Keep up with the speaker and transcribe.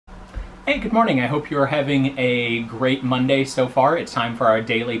Hey, good morning. I hope you're having a great Monday so far. It's time for our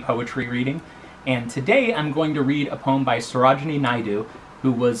daily poetry reading. And today I'm going to read a poem by Sarojini Naidu,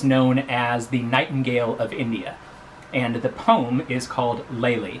 who was known as the Nightingale of India. And the poem is called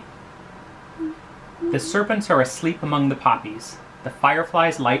Leili. The serpents are asleep among the poppies. The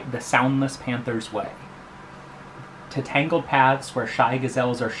fireflies light the soundless panther's way to tangled paths where shy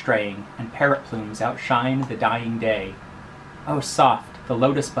gazelles are straying, and parrot plumes outshine the dying day. Oh, soft, the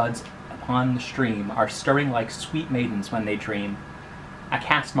lotus buds upon the stream are stirring like sweet maidens when they dream. A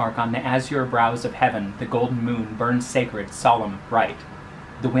caste mark on the azure brows of heaven, the golden moon burns sacred, solemn, bright.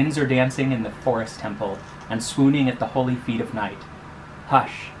 The winds are dancing in the forest temple, and swooning at the holy feet of night.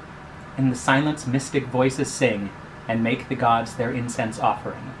 Hush! In the silence mystic voices sing, and make the gods their incense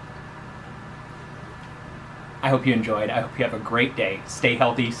offering. I hope you enjoyed. I hope you have a great day. Stay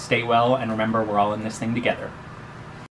healthy, stay well, and remember, we're all in this thing together.